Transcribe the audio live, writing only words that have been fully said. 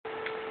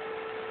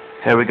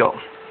Here we go.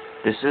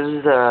 This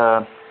is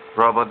the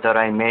robot that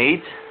I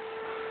made.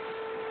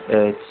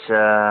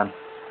 It's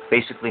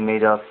basically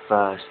made of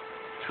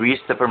 3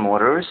 stepper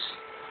motors.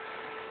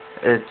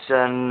 It's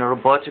a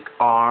robotic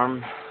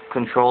arm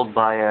controlled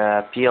by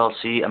a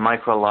PLC, a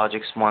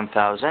Micrologix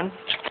 1000.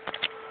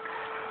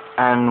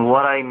 And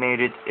what I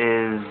made it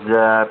is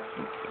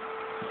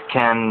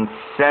can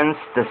sense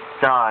the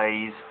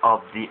size of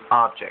the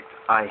object.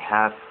 I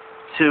have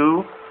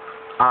 2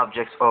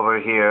 objects over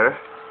here.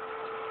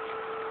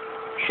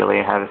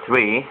 Actually, I have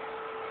 3,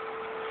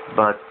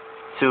 but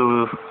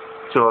two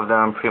of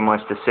them pretty much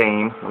the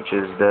same, which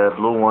is the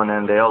blue one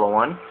and the yellow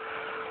one.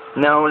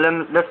 Now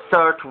let's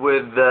start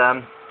with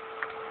the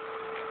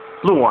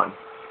blue one.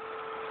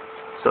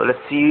 So let's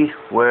see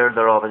where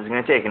the robot is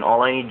going to take, and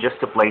all I need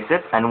just to place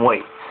it and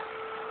wait.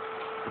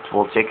 It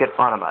will take it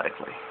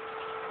automatically.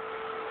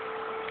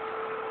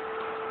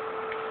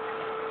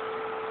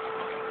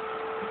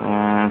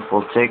 And it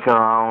will take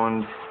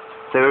around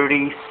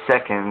 30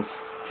 seconds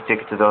to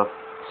take it to the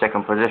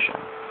second position.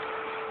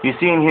 You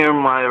see in here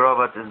my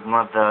robot is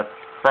not that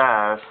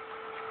fast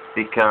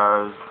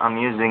because I'm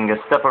using a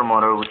stepper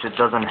motor, which it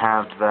doesn't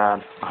have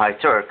high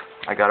torque.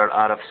 I got it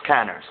out of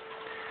scanners.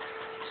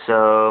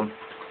 So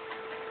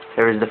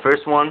here is the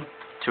first one.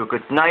 Took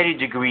it 90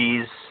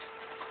 degrees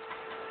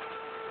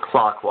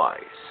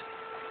clockwise.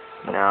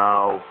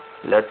 Now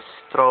let's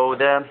throw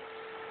the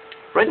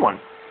red one.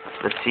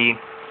 Let's see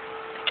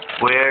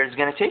where it's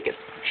gonna take it.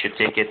 Should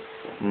take it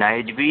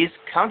 90 degrees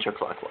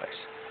counterclockwise.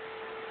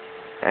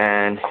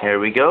 And here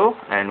we go,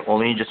 and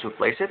only just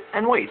replace it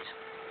and wait.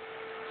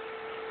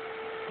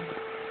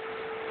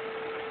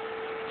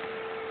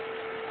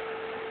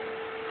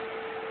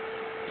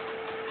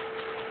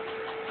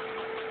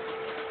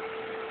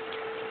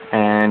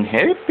 And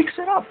here it picks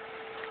it up.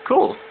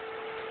 Cool.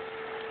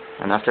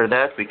 And after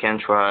that we can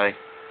try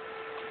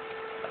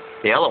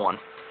the yellow one.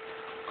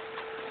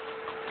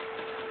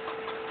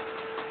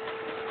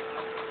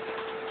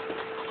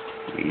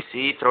 You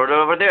see, throw it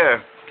over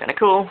there. Kinda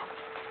cool.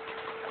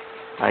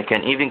 I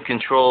can even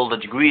control the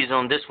degrees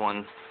on this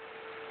one,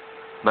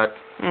 but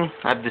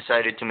I've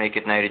decided to make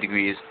it 90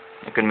 degrees.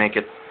 I could make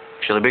it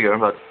actually bigger,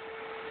 but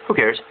who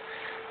cares?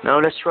 Now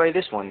let's try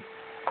this one.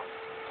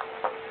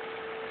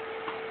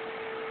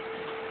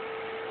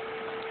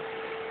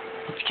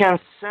 You can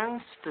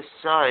sense the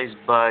size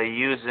by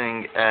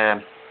using a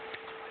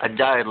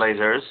diode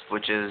lasers,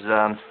 which is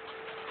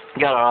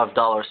got out of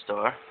dollar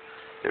store.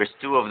 There's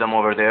 2 of them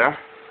over there,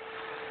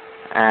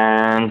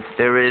 and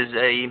there is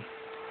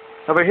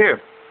over here,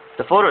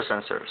 the photo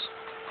sensors.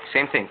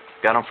 Same thing,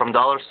 got them from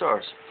dollar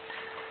stores.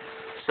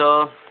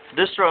 So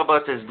this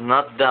robot is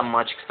not that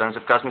much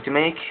expensive. Cost me to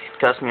make. It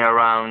cost me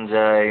around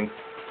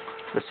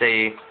let's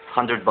say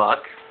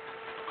 $100.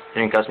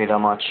 Didn't cost me that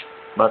much,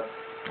 but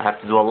I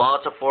have to do a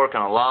lot of work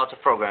and a lot of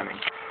programming.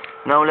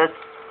 Now let's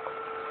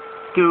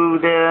do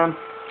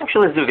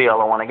let's do the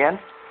yellow one again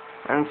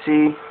and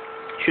see.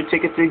 Should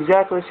take it to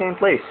exactly the same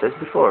place as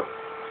before.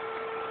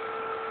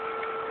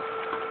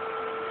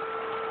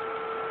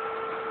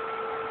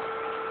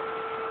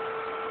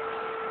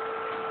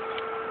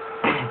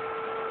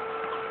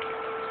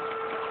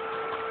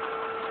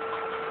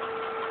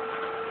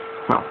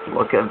 Oh,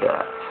 look at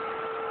that.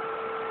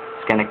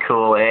 It's kinda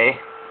cool, eh?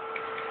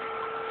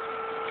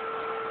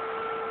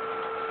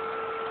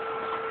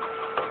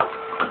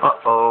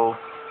 Uh-oh.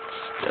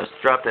 Just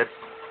dropped it.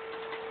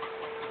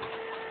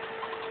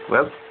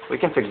 Well, we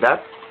can fix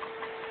that.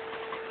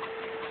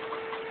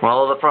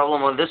 Well, the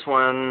problem with this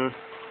one,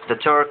 the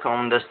torque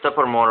on the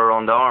stepper motor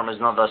on the arm is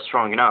not that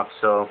strong enough,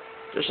 so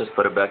let's just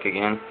put it back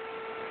again.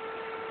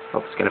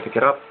 Hope it's gonna pick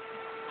it up.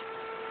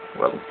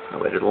 Well, I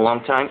waited a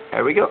long time.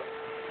 There we go.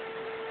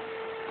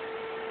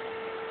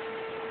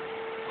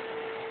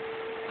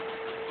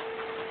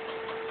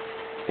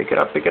 Pick it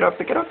up, pick it up,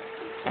 pick it up.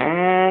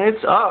 And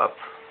it's up.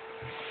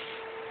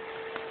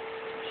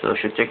 So I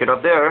should take it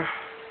up there.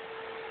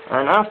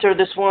 And after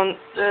this one,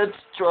 let's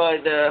try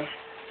the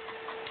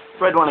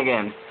red one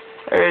again.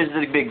 There's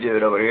the big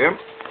dude over here.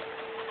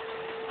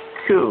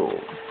 Cool.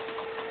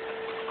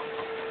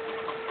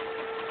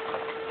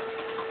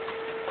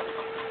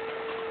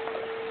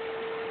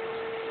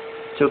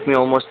 Took me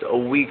almost a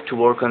week to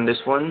work on this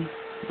one,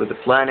 with the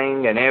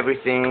planning and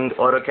everything,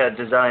 AutoCAD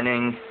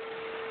designing.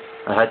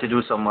 I had to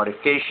do some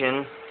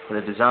modification for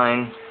the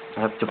design.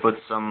 I have to put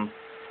some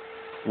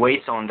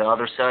weights on the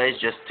other sides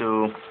just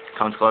to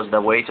counterbalance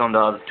the weight on the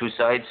other 2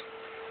 sides,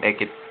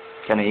 make it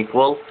kind of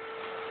equal,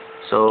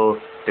 so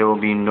there will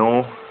be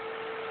no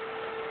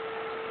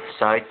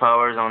side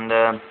powers on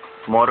the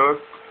motor.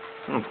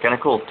 Kind of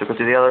cool. Took it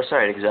to the other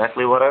side,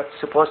 exactly what I'm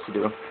supposed to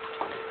do.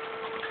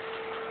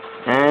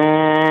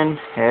 And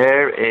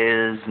here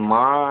is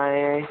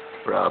my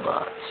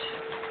robot.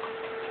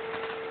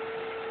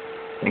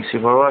 Thanks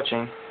for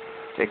watching.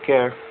 Take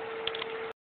care.